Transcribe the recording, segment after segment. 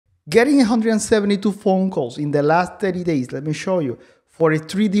Getting 172 phone calls in the last 30 days, let me show you, for a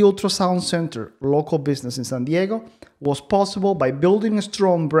 3D ultrasound center, local business in San Diego, was possible by building a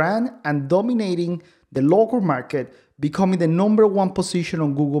strong brand and dominating the local market, becoming the #1 position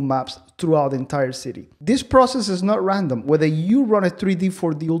on Google Maps throughout the entire city. This process is not random. Whether you run a 3D,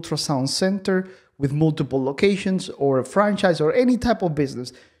 4D ultrasound center with multiple locations or a franchise or any type of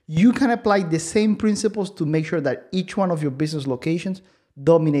business, you can apply the same principles to make sure that each one of your business locations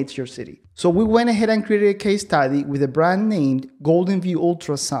dominates your city. So we went ahead and created a case study with a brand named Golden View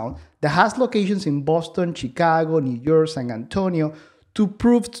Ultrasound that has locations in Boston, Chicago, New York, San Antonio to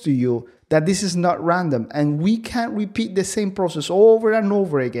prove to you that this is not random and we can't repeat the same process over and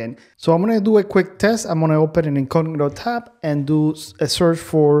over again. So I'm gonna do a quick test. I'm gonna open an incognito tab and do a search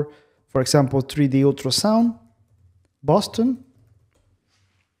for example, 3D ultrasound, Boston.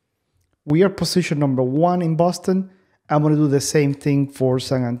 We are position #1 in Boston. I'm going to do the same thing for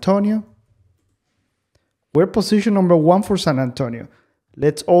San Antonio. We're position #1 for San Antonio.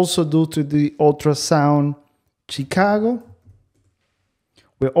 Let's also do 3D ultrasound Chicago.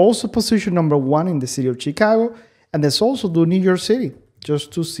 We're also position #1 in the city of Chicago. And let's also do New York City,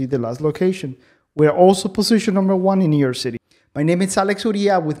 just to see the last location. We're also position #1 in New York City. My name is Alex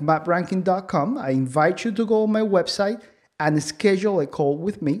Uria with mapranking.com. I invite you to go on my website and schedule a call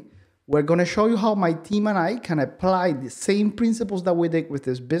with me. We're going to show you how my team and I can apply the same principles that we did with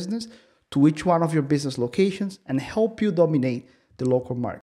this business to each one of your business locations and help you dominate the local market.